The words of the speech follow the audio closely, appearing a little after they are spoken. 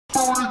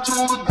Hi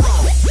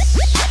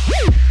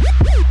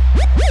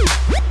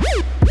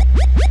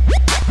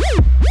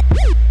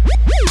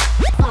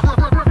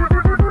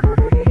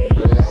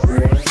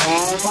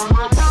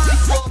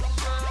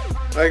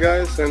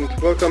guys, and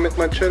welcome at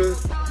my channel.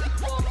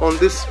 On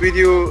this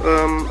video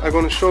I'm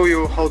going to show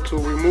you how to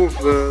remove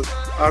the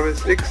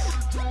RSX,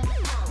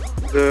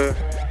 the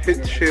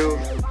heat shield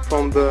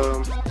from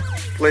the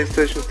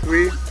PlayStation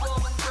 3.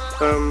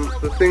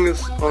 The thing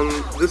is, on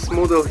this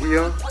model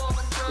here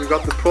we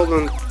got the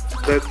problem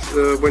that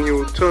when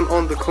you turn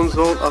on the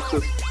console, after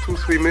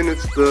 2-3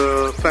 minutes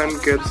the fan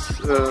gets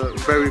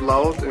very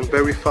loud and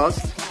very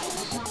fast,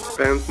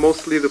 and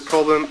mostly the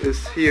problem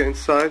is here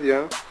inside.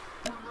 Yeah,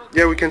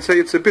 we can say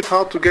it's a bit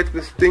hard to get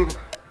this thing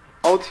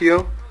out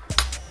here,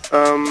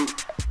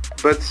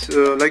 but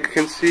like you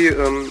can see,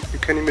 you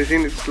can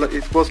imagine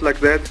it was like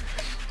that.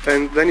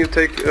 And then you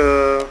take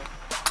a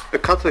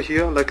cutter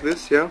here like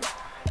this, yeah,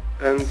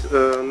 and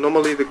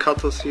normally the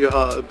cutters here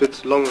are a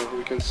bit longer,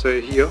 we can say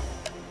here.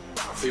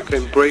 You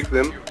can break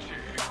them,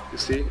 you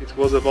see, it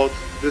was about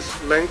this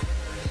length,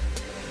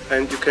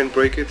 and you can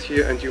break it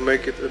here and you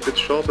make it a bit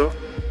shorter.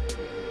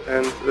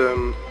 And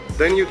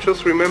then you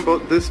just remember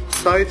this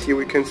side here,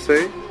 we can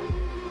say.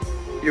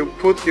 You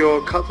put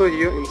your cutter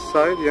here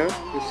inside, yeah,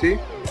 you see,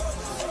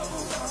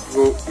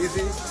 go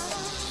easy,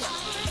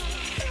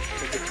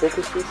 and you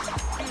focus this,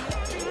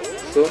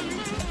 so,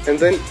 and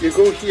then you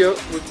go here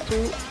with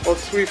 2 or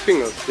 3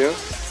 fingers, yeah.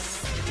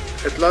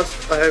 At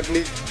last I have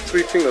need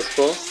 3 fingers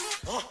for,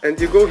 and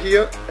you go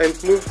here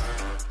and move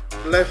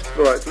left,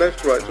 right,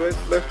 left, right,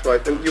 left,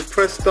 right, and you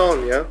press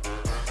down, yeah.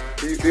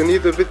 You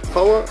need a bit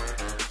power.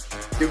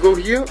 You go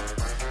here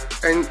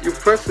and you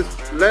press it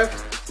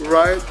left,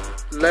 right,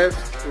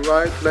 left,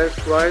 right,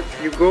 left, right.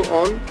 You go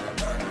on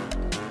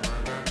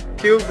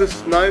till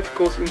this knife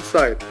goes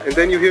inside, and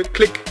then you hear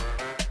click.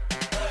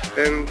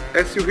 And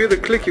as you hear the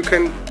click, you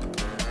can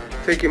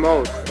take him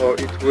out, or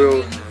it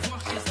will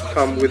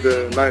come with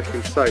the knife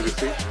inside, you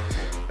see.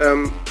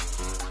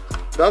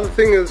 The other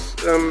thing is,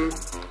 you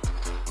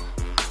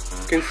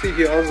can see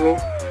here also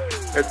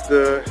at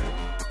the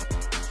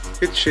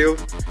heat shield,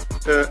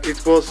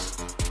 it was,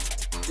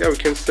 yeah, we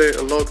can say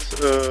a lot,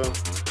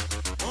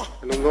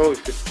 I don't know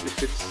if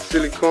it's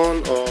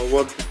silicone or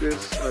what it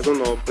is, I don't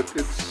know, but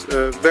it's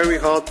very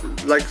hard,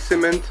 like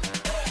cement,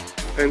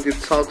 and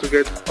it's hard to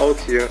get out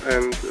here.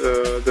 And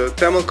the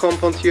thermal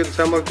compound here, the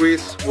thermal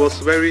grease, was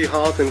very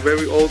hard and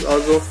very old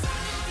also.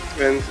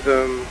 And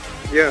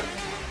yeah,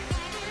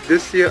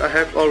 this here I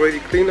have already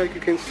cleaned, like you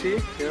can see,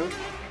 yeah.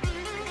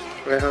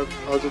 I have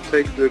also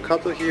take the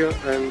cutter here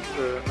and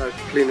I've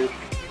cleaned it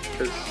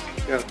as,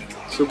 yeah,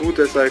 so good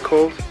as I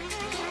could.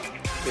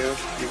 Yeah,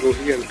 you go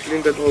here and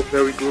clean that off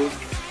very good.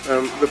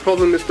 The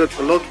problem is that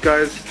a lot of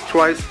guys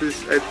tries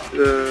this at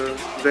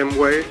them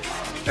way,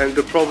 and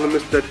the problem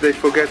is that they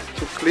forget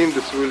to clean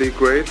this really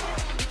great.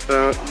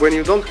 When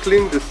you don't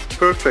clean this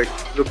perfect,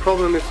 the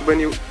problem is when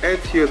you add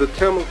here the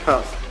thermal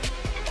paste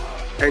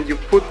and you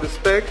put this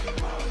back,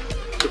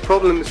 the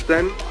problem is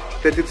then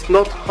that it's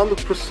not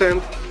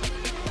 100%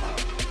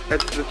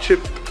 at the chip,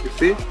 you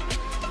see,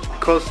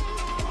 because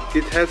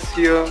it has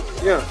here,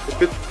 yeah, a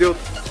bit dirt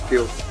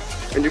still.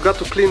 And you got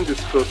to clean this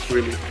first,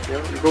 really.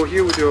 Yeah, you go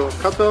here with your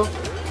cutter,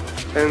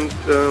 and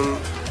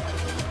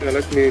yeah,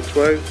 let me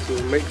try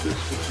to make this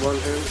with one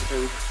hand,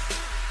 and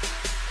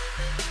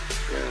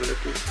yeah, let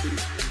me see.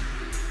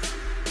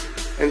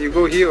 And you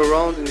go here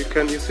around, and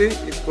you see,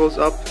 it goes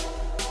up.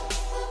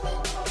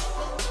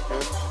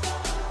 Yeah.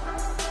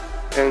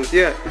 And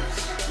yeah,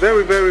 it's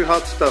very, very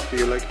hard stuff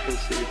here, like you can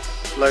see.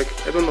 It's like,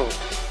 I don't know,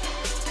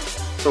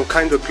 some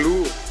kind of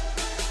glue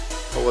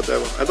or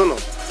whatever. I don't know.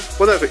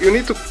 Whatever, you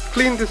need to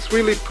clean this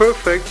really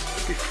perfect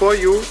before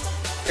you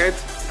add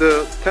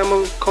the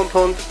thermal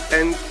compound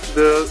and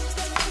the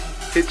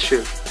heat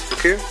shield,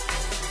 okay?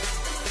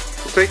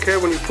 So take care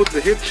when you put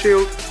the heat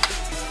shield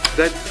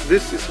that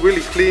this is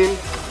really clean,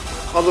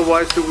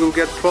 otherwise you will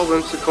get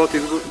problems because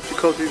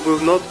it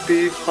will not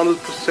be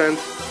 100%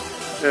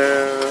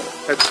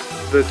 at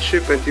the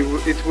chip, and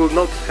it will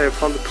not have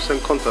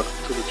 100% contact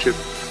to the chip.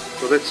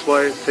 So that's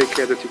why take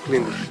care that you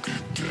clean it.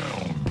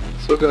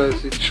 So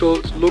guys, it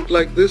should look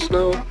like this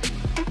now,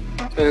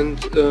 and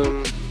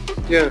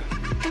yeah,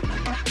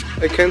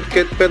 I can't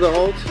get better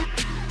out,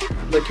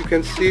 like you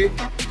can see,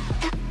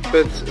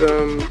 but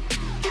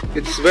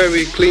it's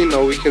very clean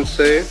now, we can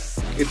say.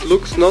 It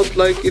looks not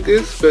like it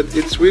is, but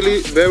it's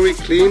really very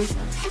clean.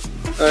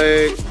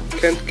 I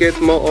can't get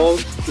more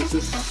out. This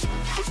is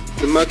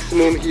the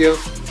maximum here,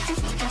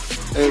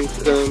 and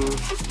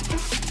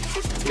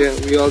yeah,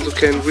 we also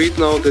can read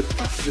now that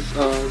these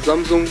are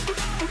Samsung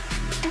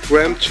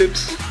RAM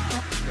chips,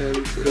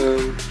 and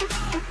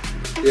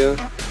yeah,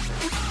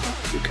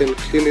 you can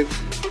clean it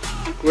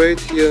great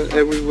here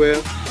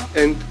everywhere,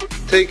 and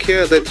take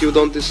care that you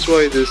don't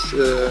destroy this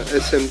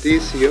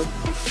SMDs here,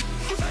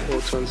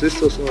 or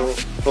transistors, or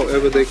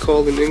however they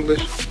call in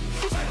English.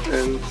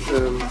 And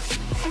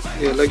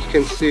yeah, like you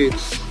can see,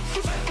 it's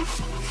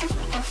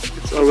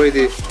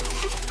already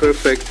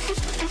perfect,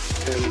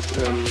 and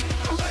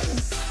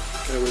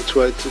I will will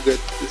try to get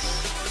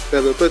this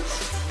better, but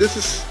this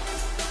is,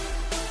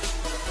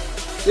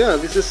 yeah,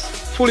 this is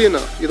fully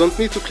enough. You don't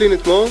need to clean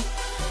it more.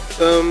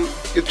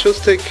 You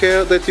just take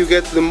care that you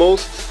get the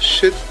most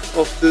shit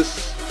of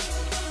this,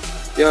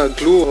 yeah,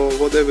 glue or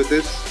whatever it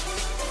is.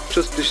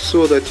 Just be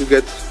sure that you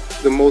get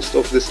the most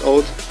of this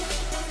out,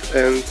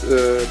 and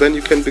then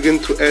you can begin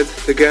to add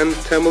again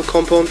thermal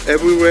compound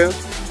everywhere.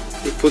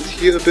 You put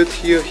here a bit,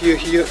 here,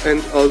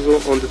 and also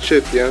on the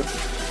chip, yeah.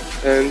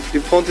 And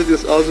important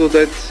is also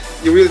that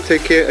you really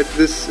take care at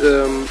this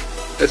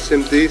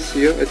SMDs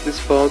here, at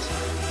this part.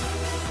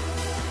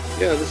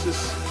 Yeah, this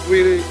is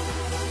really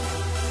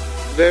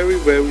very,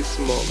 very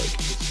small. Like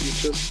you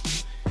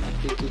just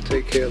need to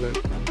take care then.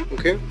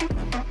 Okay.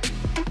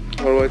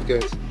 All right,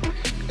 guys.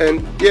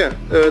 And yeah,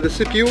 the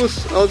CPU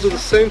is also the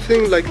same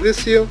thing like this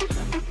here,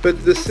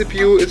 but the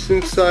CPU is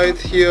inside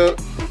here.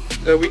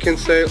 We can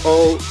say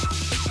all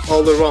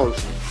around.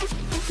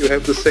 You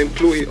have the same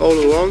glue here all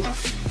around.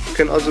 You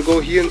can also go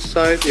here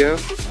inside, yeah,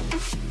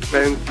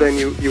 and then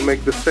you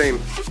make the same.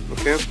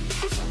 Okay.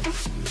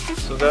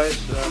 So guys,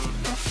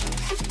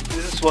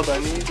 this is what I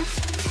need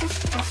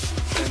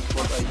and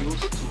what I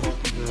use to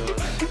open the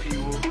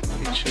CPU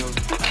heat shield.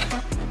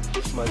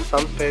 This is my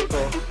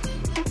sandpaper,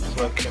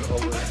 so I can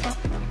always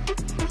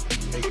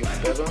make it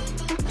better.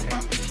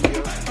 And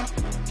here,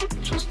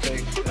 just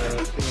take a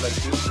thing like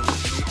this,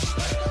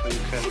 so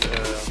you can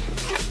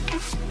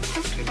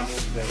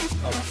move them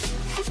up.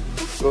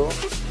 So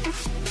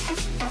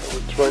I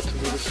will try to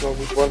do this now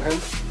with one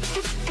hand,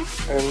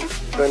 and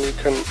then you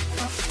can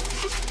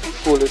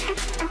pull it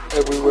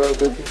everywhere a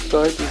bit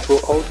inside. You go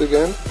out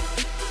again,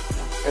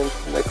 and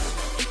next,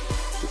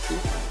 you see,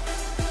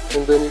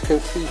 and then you can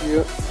see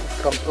here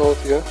it comes out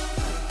here.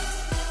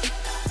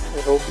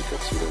 I hope you can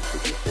see that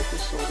with the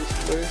focus on this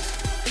place.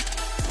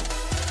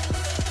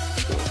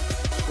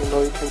 So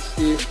now you can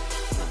see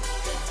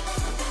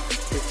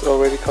it's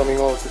already coming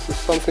out. This is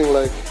something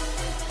like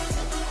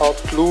hard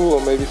glue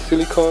or maybe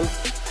silicone,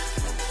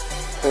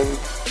 and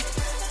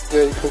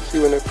yeah, you can see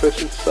when I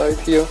press inside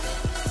here,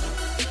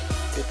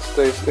 it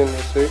stays in,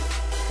 you see.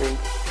 And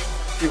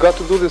you got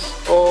to do this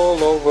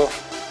all over,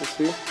 you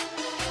see,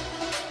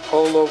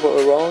 all over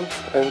around,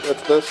 and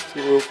at last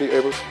you will be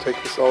able to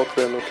take this out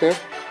then, okay?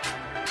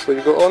 So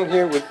you go on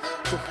here with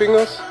 2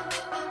 fingers,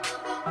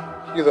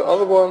 here the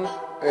other one,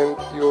 and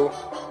you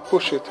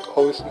push it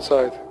always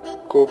inside.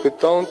 Go a bit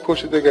down,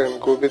 push it again,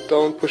 go a bit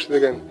down, push it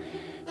again.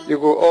 You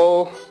go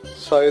all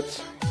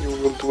sides, you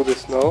will do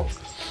this now,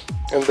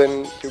 and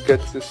then you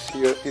get this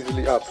here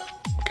easily up,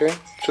 okay?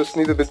 Just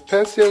need a bit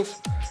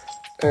patience,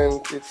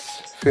 and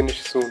it's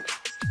finished soon.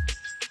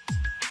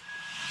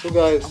 So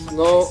guys,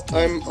 now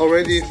I'm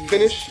already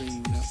finished,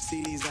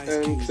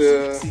 and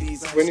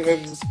when you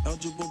have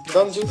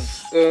done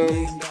this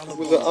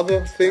with the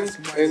other thing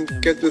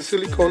and get the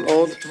silicone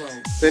out,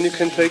 then you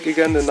can take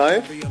again the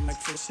knife,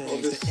 or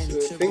this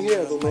thing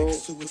here, I don't know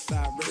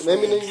the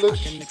name in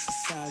English,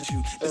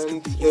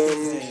 and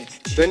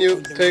then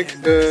you take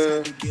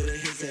a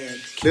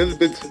little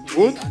bit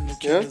wood,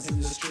 yeah.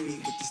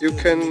 You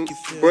can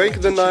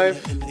break the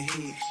knife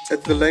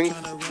at the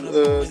length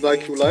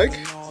like you like.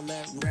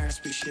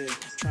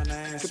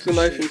 Put the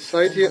knife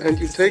inside here, and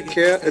you take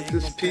care at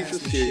these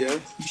pieces here, yeah?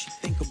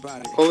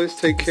 Always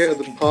take care of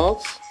the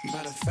parts,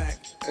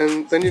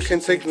 and then you can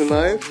take the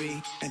knife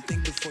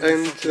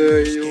and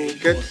you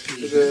get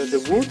the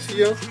wood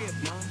here,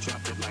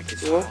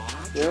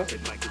 yeah.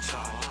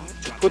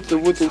 Put the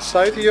wood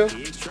inside here,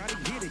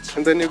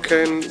 and then you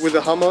can, with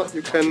a hammer,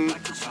 you can,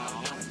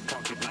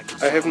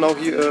 I have now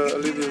here a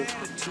little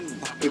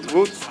bit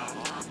wood,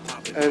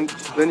 and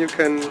then you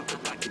can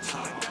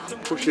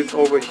push it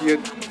over here,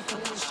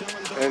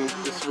 and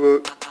this will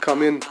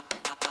come in.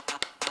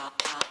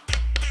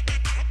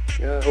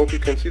 Yeah, I hope you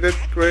can see that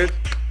great.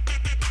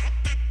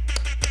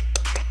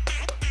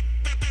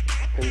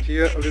 And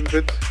here a little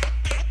bit,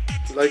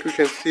 like we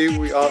can see,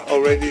 we are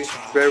already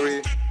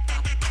very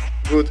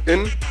good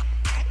in.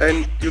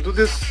 And you do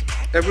this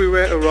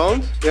everywhere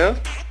around, yeah?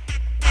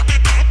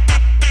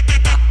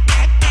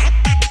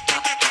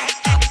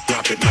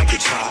 Drop it like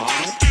it's hot.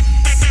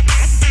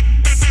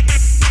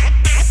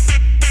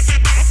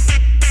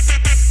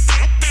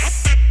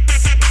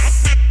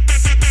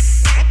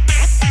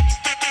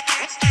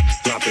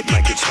 Drop it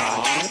like it's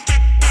hot.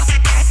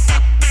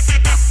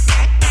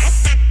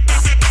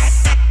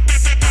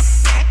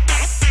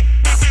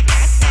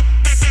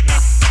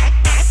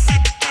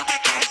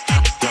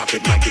 Drop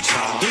it like it's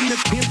hot. When the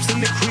pimp's in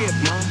the crib,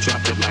 mom.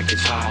 Drop it like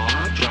it's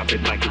hot. Drop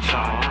it like it's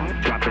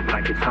hot. Drop it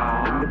like it's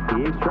hot. When the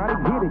pigs try to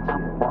get at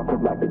you. Park it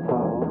like it's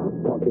hot.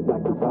 Park it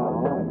like it's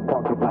hot.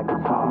 Park it like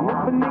it's hot.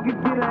 If a nigga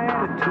get an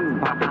attitude.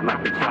 Pop it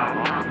like it's hot.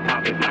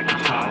 Pop it like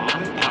it's hot.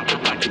 Pop it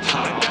like it's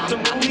hot. Got the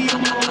rollie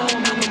on my arm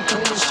and I'm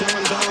pouring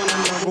Sean down.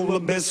 And I roll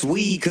the best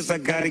weed cause I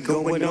got it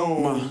going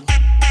on.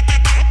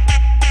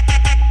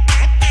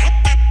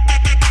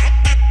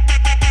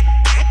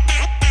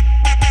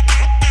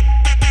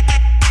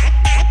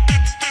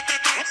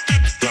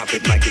 Drop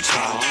it like it's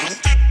hot.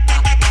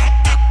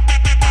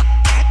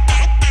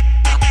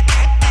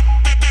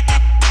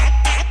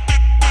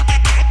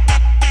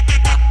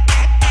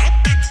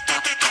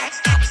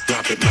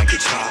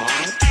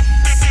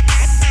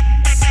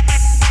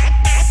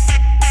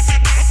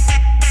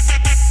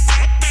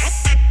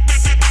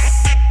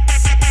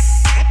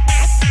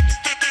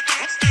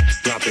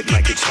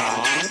 like it's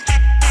hot.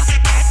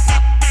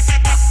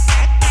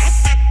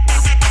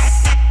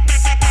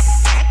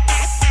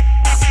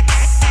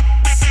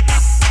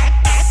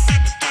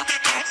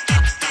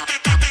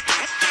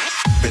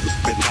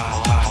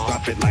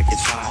 Drop it like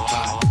it's hot,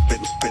 hot.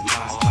 Bit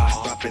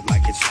hot, drop it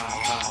like it's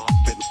hot, hot.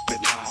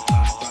 Bit hot,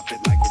 drop it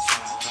like it's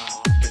hot, hot.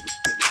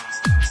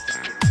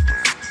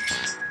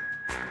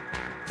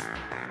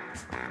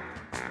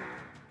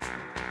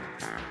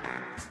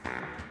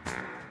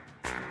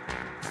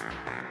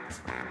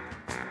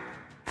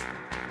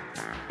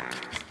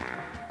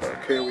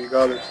 Okay, we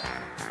got it.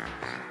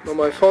 Now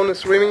my phone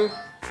is ringing,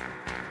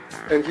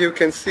 and you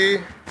can see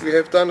we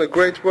have done a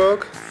great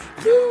work.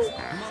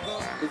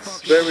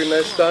 It's very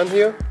nice done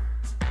here,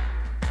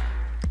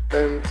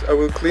 and I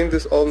will clean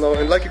this all now.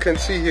 And like you can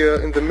see here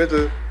in the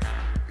middle,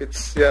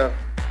 it's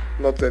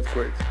not that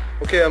great.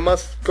 Okay, I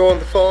must go on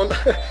the phone.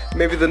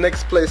 Maybe the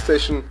next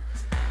PlayStation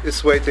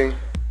is waiting.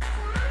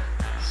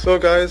 So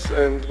guys,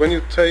 and when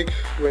you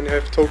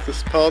have took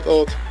this part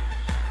out,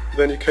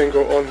 then you can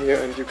go on here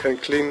and you can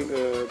clean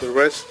the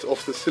rest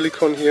of the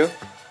silicone here.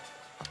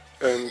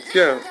 And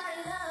yeah,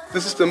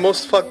 this is the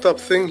most fucked up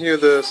thing here.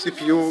 The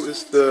CPU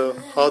is the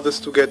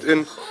hardest to get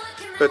in,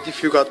 but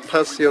if you got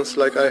patience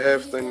like I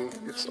have, then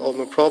it's all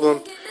no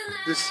problem.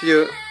 This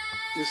here,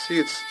 you see,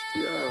 it's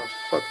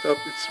fucked up.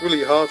 It's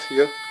really hard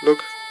here.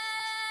 Look,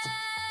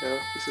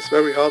 this is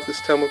very hard, this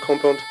thermal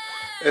compound,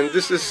 and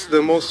this is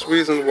the most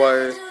reason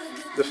why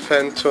the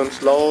fan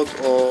turns loud,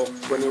 or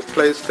when your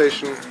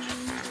PlayStation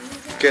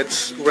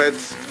gets red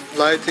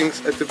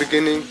lightings at the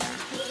beginning.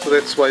 So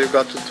that's why you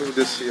got to do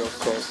this here, of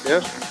course.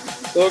 Yeah.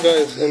 So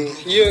guys, and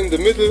here in the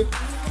middle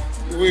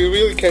we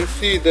really can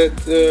see that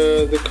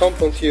the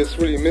compound here is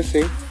really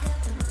missing.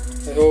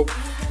 I hope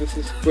this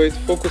is great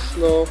focus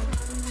now,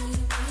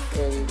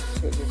 and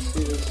let me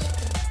see this.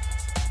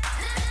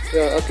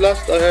 Yeah, at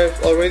last I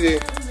have already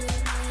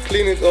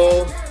cleaned it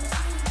all,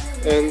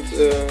 and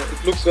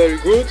it looks very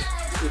good.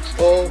 It's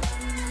all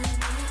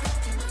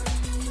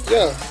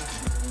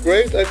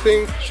great. I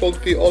think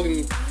should be all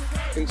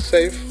in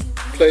safe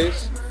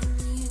place,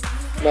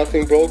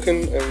 nothing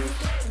broken, and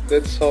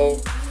that's how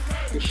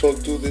you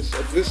should do this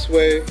this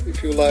way.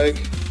 If you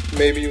like,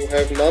 maybe you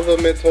have another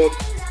method,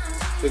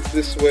 but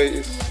this way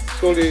is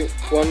surely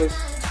one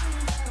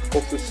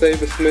of the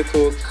safest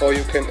methods how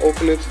you can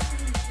open it.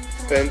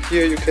 And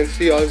here you can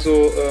see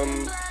also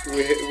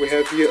we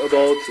have here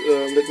about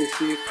let me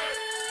see,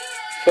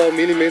 4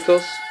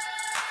 millimeters.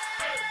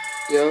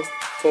 Yeah,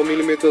 4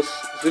 millimeters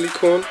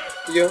silicone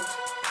here.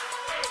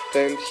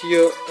 And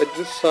here at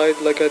this side,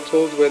 like I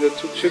told, where the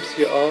two chips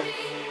here are,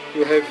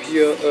 you have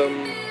here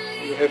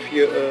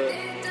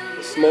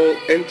a small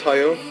end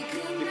tire.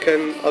 You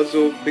can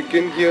also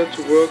begin here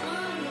to work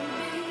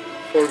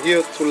from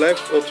here to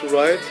left or to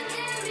right,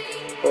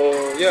 or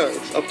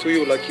it's up to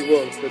you like you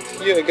want. But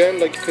here again,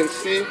 like you can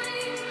see,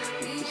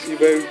 you see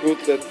very good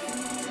that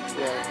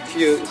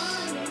here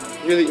is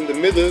really in the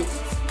middle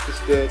is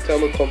the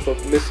thermal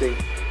compound missing,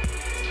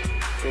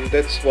 and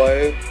that's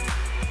why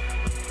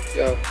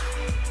it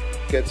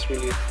gets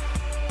really,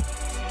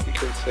 we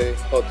can say,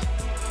 hot.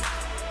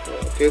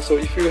 Okay, so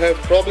if you have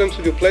problems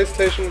with your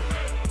PlayStation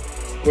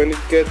when it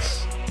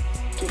gets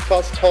too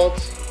fast hot,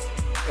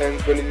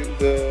 and when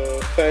the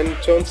fan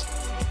turns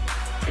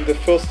in the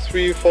first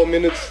 3-4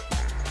 minutes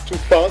too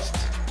fast,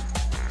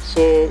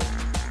 so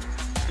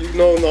you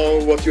know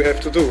now what you have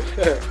to do.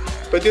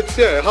 But it's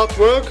hard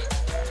work,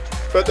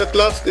 but at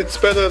last it's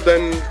better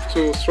than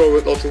to throw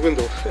it out the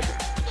window.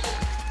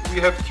 We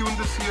have tuned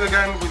this here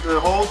again with the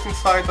holes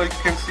inside, like you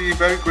can see,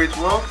 very great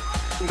work.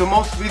 In the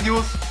most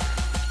videos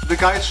the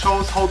guy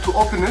shows how to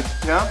open it,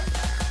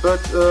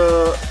 but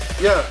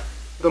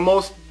the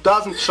most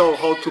doesn't show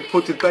how to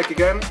put it back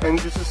again, and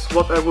this is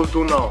what I will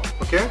do now.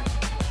 Okay,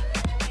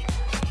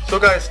 so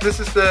guys, this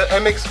is the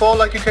MX4,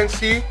 like you can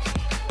see.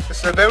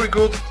 It's a very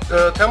good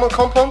thermal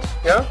compound,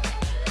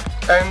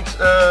 and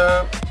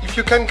if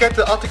you can get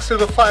the Arctic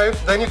Silver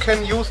 5, then you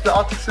can use the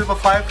Arctic Silver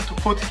 5 to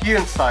put here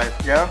inside.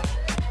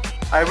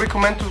 I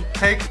recommend to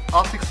take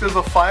Arctic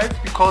Silver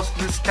 5 because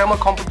this thermal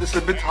compound is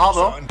a bit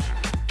harder,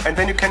 and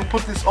then you can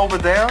put this over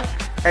there,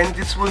 and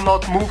this will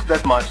not move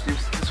that much.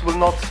 This will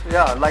not,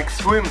 like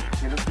swim.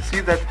 You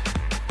see that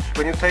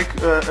when you take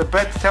a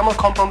bad thermal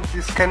compound,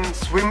 this can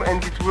swim,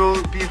 and it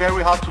will be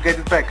very hard to get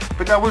it back.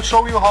 But I will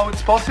show you how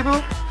it's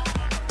possible.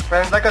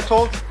 And like I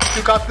told, if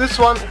you got this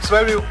one, it's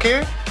very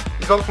okay.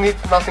 You don't need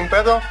nothing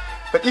better.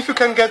 But if you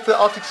can get the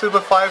Arctic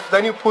Silver 5,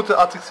 then you put the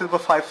Arctic Silver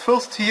 5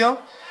 first here,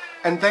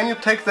 and then you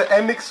take the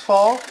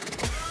MX4,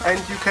 and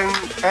you can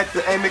add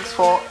the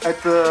MX4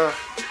 at the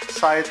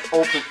side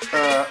open,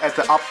 at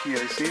the up here,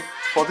 you see.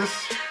 For this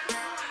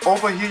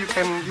over here you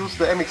can use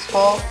the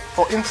MX4,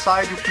 for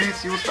inside you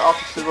please use the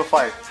Arctic Silver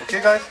 5,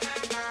 okay guys?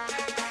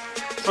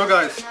 So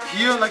guys,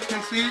 here like you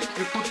can see,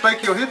 you put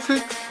back your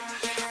heatsink,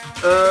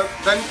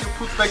 then you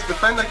put back the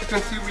fan, like you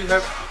can see we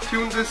have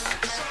tuned this,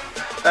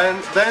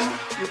 and then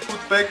you put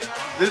back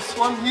this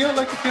one here,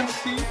 like you can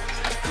see.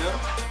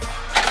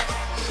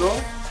 So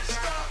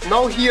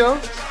now here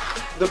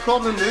the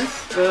problem is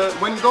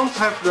when you don't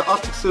have the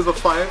Arctic Silver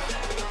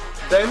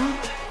 5, then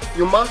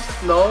you must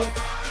now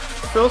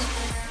first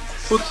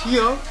put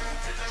here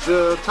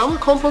the thermal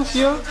compound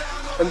here,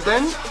 and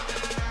then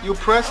you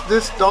press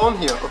this down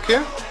here,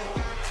 okay?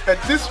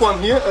 At this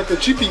one here, at the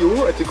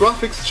GPU, at the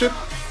graphics chip,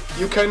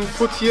 you can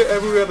put here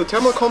everywhere the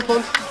thermal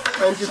compound,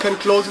 and you can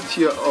close it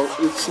here. Oh,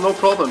 it's no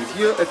problem.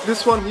 Here, at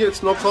this one here,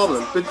 it's no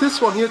problem. But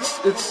this one here,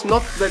 it's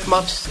not that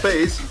much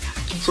space,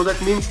 so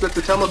that means that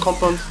the thermal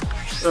compound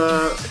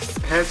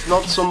has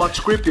not so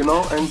much grip, you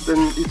know, and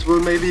then it will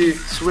maybe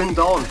swing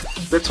down.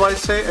 That's why I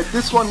say at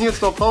this one here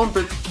it's no problem,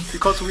 but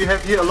because we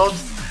have here a lot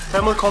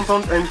thermal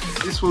compound, and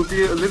this will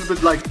be a little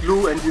bit like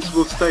glue, and this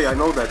will stay, I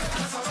know that.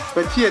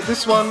 But here,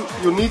 this one,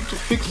 you need to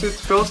fix it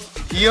first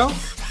here,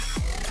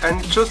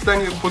 and just then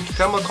you put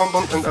thermal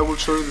compound, and I will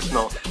show you this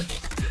now.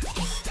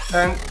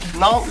 And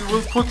now we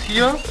will put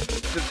here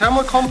the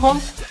thermal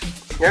compound,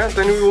 yeah,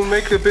 then we will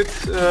make a bit,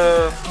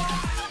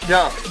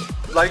 yeah,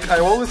 like I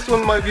always do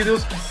in my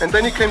videos, and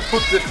then you can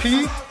put the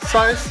P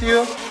size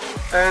here,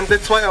 and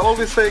that's why I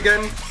always say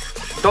again,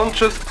 don't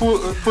just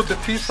put the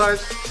P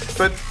size,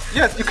 but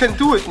yes, you can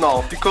do it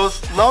now,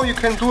 because now you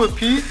can do a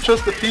P,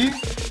 just a P,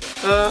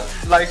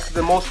 like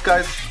the most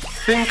guys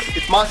think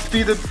it must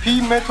be the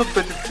P method,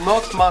 but it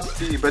not must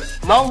be. But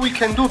now we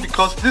can do,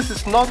 because this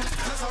is not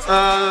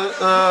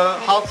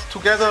hard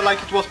together like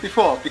it was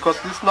before,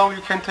 because this now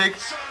you can take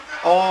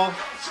all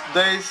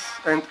days,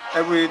 and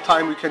every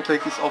time we can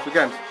take this off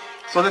again.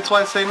 So that's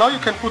why I say now you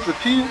can put the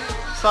P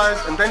size,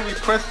 and then we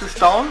press this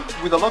down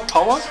with a lot of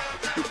power.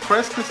 You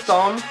press this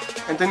down,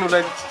 and then you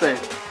let it stay.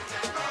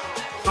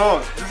 So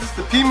this is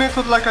the P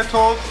method like I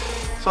told,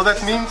 so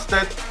that means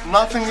that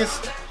nothing is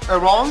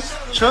around,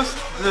 just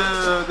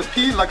the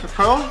P like a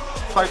pearl,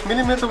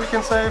 5mm we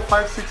can say,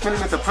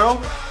 5-6mm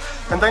pearl,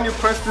 and then you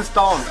press this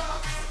down.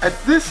 At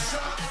this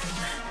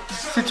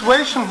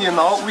situation here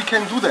now we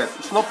can do that,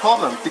 it's no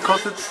problem,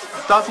 because it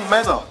doesn't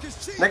matter.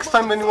 Next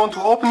time when you want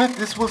to open it,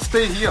 this will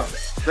stay here.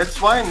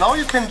 That's why now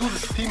you can do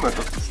this P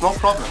method, it's no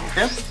problem,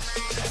 okay?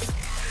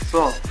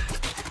 So,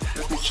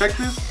 let me check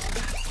this.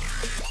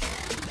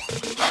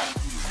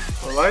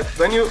 Alright,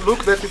 then you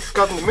look that it's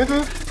cut in the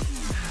middle.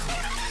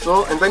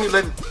 So, and then you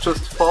let it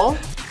just fall.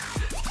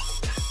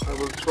 I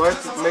will try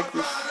to make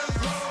this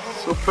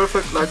so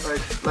perfect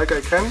like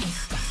I can.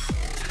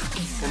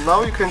 And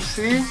now you can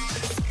see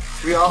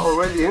we are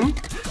already in.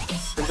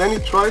 And then you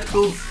try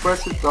to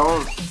press it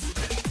down.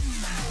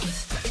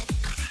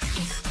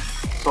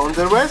 So on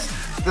the rest,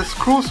 the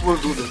screws will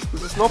do this.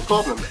 This is no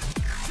problem.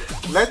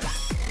 Let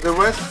the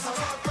rest,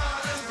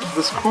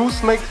 the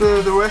screws make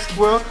the rest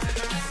work.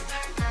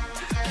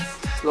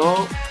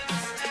 So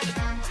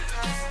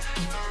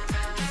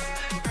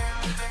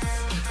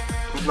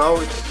now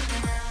you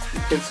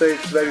can say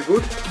it's very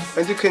good,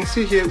 and you can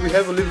see here we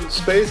have a little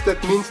space.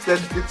 That means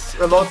that it's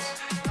a lot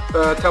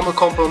thermal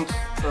compound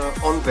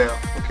on there,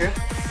 okay?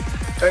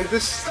 And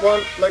this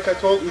one, like I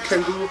told, you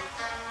can do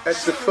at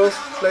the first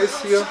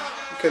place here.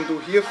 You can do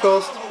here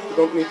first, you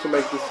don't need to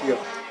make this here.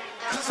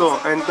 So,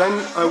 and then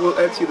I will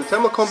add here the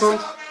thermal compound,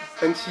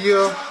 and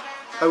here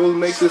I will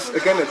make this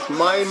again at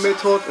my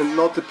method and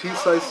not the P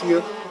size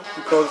here,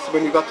 because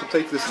when you got to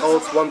take this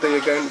out one day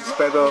again, it's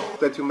better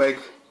that you make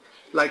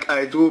like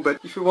I do. But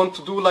if you want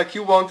to do like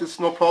you want, it's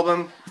no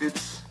problem.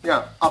 It's,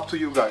 yeah, up to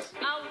you guys.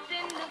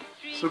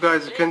 So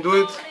guys, you can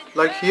do it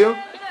like here,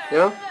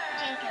 yeah,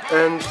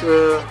 and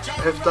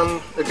I have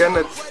done again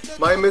at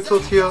my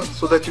method here,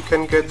 so that you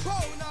can get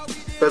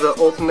better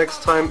open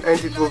next time, and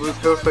it will be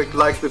perfect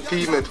like the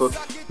P method.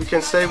 You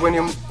can say when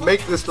you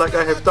make this like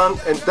I have done,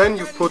 and then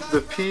you put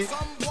the P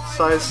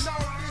size,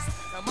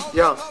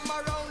 yeah,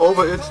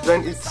 over it,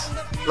 then it's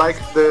like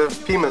the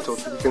P method,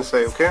 you can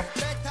say, okay?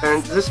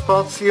 And these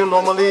parts here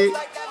normally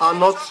are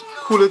not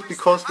cooled,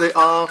 because they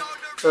are,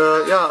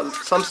 yeah,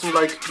 something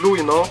like glue,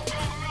 you know?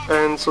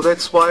 And so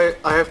that's why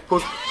I have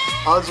put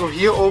also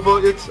here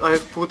over it, I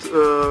have put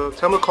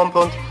thermal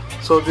compound,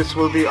 so this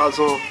will be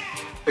also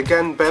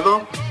again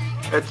better.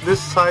 At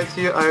this side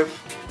here I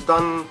have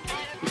done,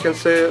 you can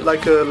say,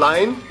 like a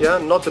line, yeah,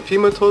 not the P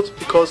method,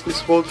 because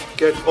this will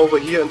get over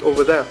here and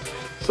over there.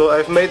 So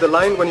I've made a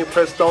line. When you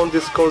press down,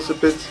 this goes a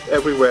bit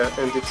everywhere,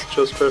 and it's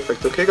just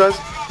perfect. Okay guys,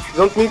 you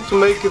don't need to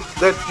make it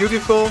that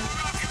beautiful,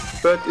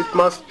 but it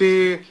must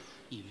be,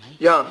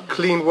 yeah,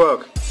 clean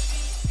work.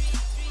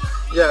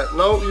 Yeah,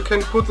 now you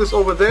can put this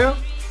over there,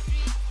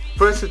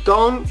 press it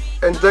down,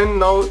 and then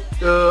now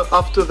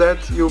after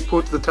that you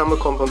put the thermal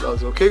compound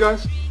also. Okay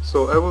guys,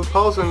 so I will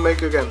pause and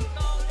make again.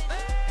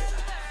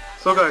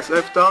 So guys,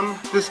 I've done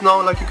this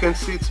now. Like you can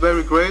see, it's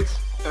very great,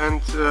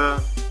 and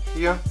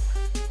here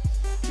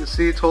you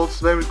see it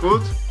holds very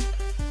good.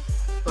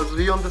 As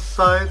V on the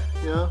side,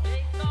 yeah,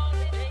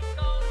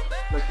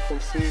 like you can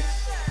see,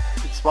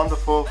 it's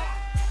wonderful.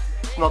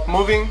 It's not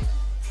moving,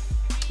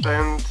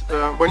 and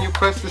when you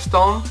press this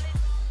down,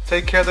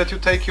 take care that you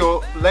take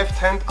your left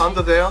hand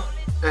under there,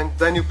 and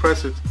then you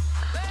press it.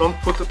 Don't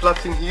put the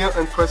platine here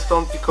and press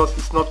down, because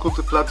it's not good.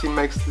 The platine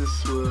makes this,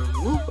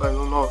 I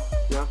don't know,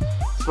 yeah,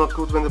 it's not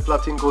good when the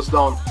platine goes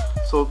down.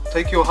 So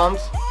take your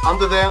hands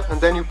under there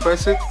and then you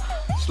press it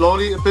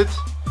slowly a bit,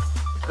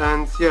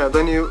 and yeah,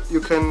 then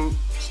you can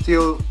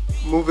still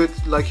move it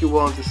like you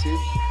want, you see.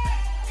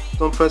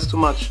 Don't press too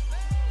much.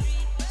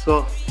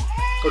 So,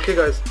 okay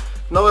guys,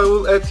 now I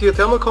will add here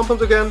thermal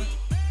compound again,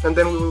 and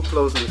then we will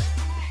close this.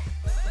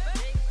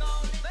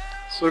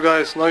 So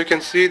guys, now you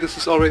can see this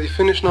is already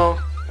finished now,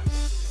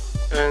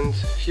 and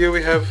here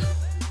we have,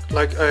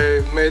 like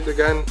I made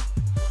again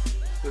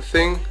the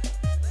thing,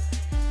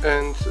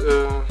 and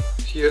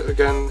here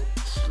again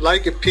it's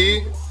like a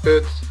P,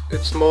 but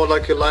it's more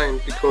like a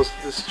line because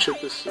this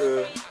chip is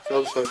the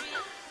other side.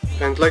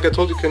 And like I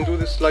told you, can do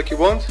this like you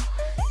want.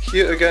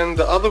 Here again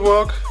the other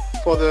work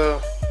for the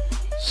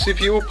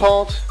CPU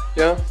part,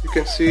 yeah, you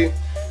can see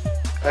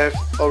I have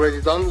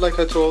already done like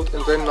I told,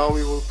 and then now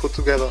we will put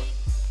together.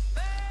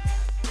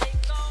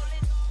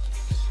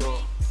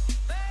 So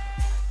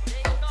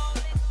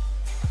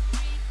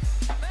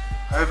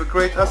I have a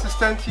great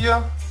assistant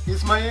here,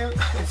 Ismail,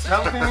 is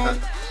helping me,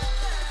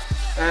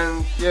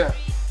 and yeah.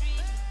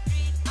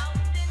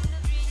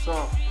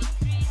 So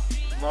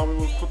now we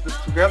will put this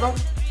together.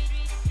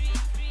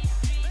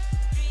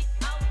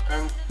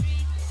 And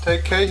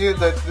take care here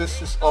that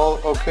this is all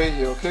okay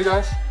here, okay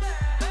guys?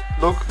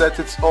 Look that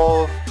it's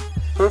all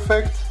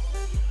perfect,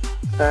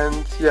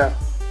 and yeah,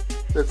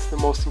 that's the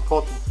most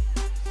important.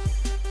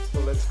 So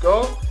let's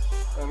go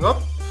and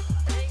up,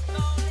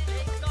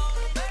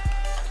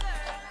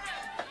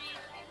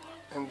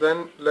 and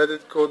then let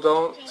it go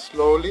down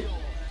slowly.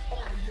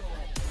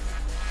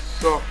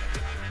 So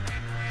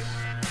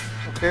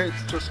okay,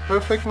 it's just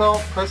perfect now.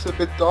 Press a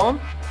bit down,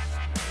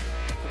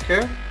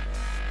 okay,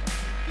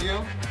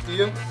 here,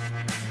 here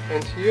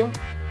and here.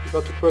 You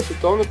got to press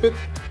it down a bit.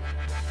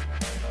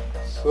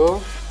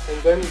 So,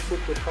 and then you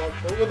put the part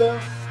over there.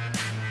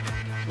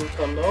 It will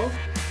come down.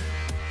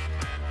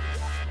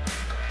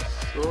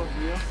 So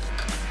here.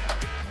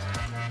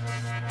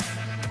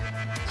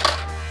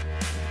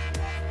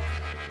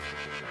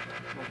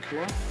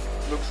 Okay,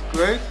 looks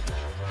great.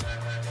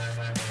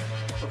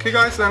 Okay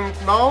guys, and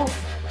now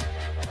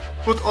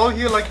put all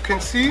here like you can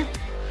see.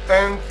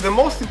 And the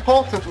most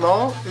important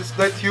now is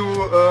that you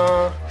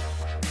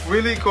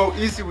really go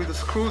easy with the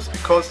screws,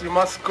 because you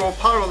must go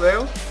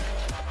parallel.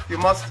 You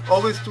must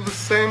always do the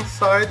same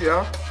side,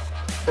 yeah.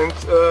 And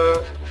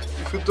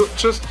if you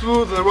just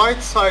do the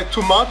right side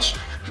too much,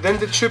 then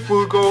the chip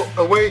will go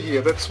away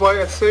here. That's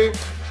why I say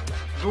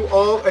do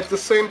all at the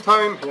same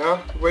time, yeah.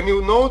 When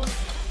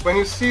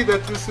you see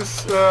that this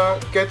is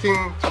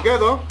getting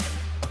together,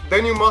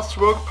 then you must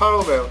work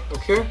parallel,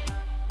 okay?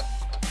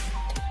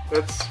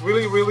 That's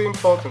really, really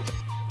important.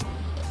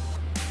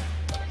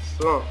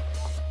 So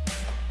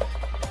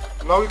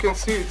now you can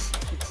see it's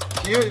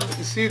here,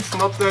 you see it's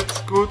not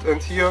that good,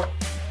 and here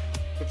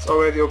it's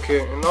already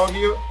okay. And now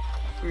here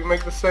we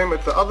make the same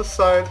at the other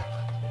side.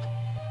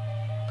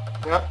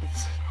 Yeah,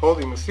 it's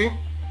holding, you see.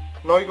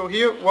 Now you go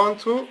here, 1,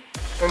 2,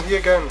 and here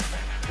again,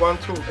 1,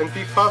 2, and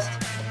be fast.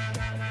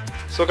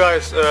 So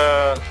guys,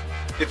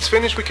 it's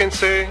finished, we can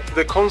say.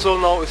 The console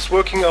now is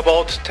working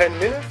about 10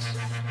 minutes.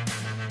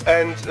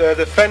 And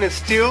the fan is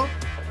still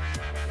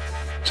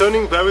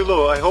turning very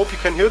low. I hope you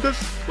can hear this.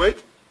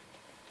 Wait.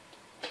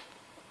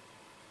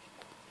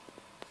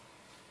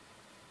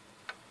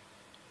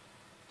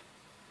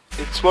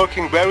 It's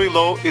working very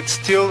low. It's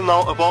still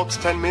now about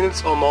 10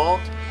 minutes or more,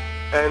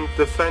 and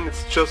the fan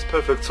is just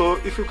perfect. So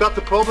if you got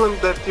the problem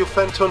that your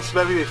fan turns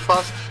very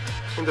fast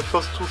in the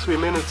first 2-3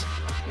 minutes,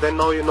 then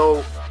now you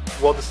know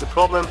what is the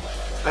problem.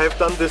 I have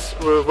done this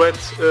red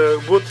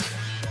wood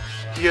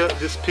here,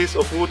 this piece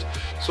of wood,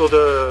 so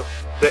the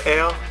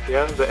air,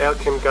 yeah, the air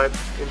can get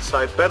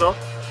inside better,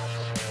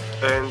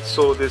 and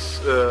so this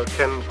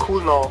can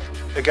cool now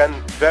again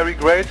very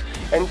great.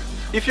 And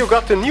if you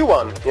got the new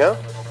one, yeah,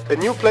 a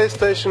new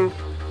PlayStation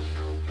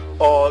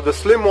or the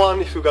slim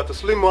one, if you got the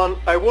slim one,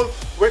 I would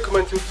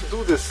recommend you to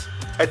do this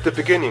at the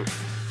beginning.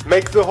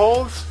 Make the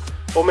holes,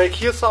 or make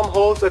here some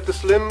holes at the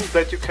slim,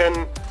 that you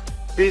can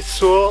be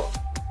sure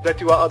that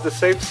you are at the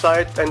safe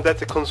side and that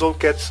the console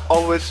gets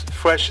always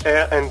fresh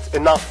air and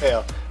enough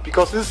air.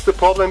 Because this is the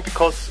problem,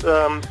 because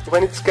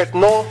when it's get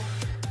no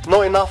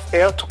enough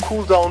air to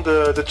cool down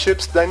the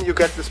chips, then you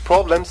get these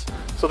problems.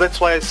 So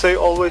that's why I say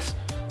always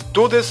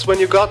do this when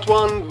you got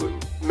one.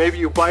 Maybe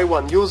you buy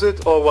one, use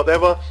it or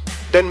whatever,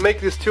 then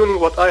make this tuning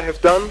what I have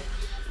done,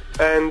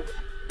 and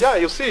yeah,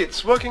 you see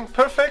it's working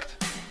perfect.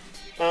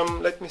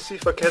 Let me see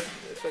if I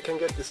can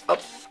get this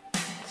up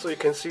so you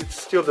can see it's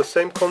still the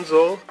same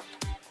console.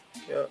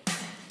 Yeah,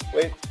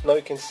 wait, now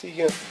you can see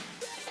here,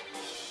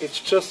 it's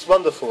just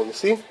wonderful, you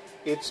see,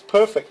 it's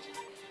perfect.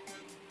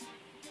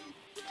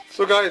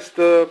 So guys,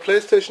 the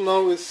PlayStation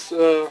now is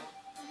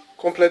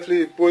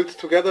completely built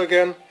together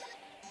again,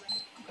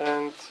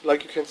 and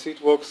like you can see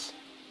it works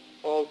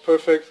all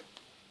perfect.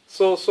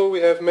 So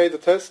we have made a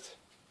test,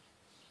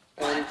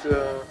 and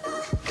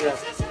yeah,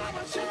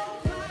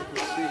 you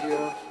see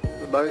here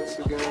the lights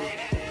again,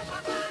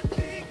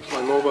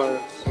 my mobile,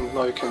 and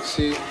now you can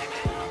see.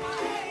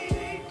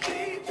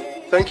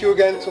 Thank you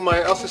again to my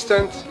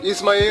assistant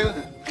Ismail.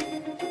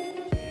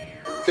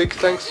 big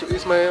thanks to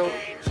Ismail,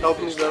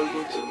 helped me very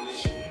good.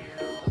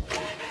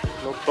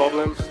 No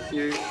problem,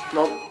 he's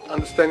not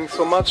understanding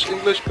so much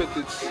English, but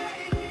it's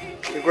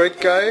a great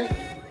guy.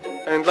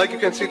 And like you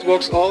can see, it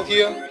works all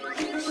here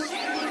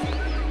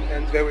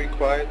and very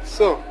quiet.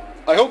 So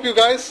I hope you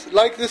guys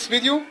like this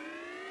video,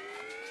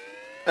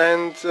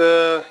 and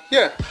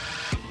yeah,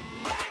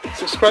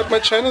 subscribe my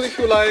channel if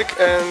you like,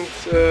 and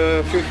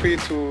feel free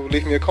to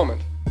leave me a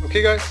comment.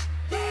 Okay guys,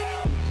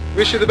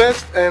 wish you the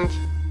best and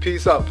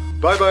peace out.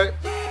 Bye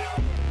bye.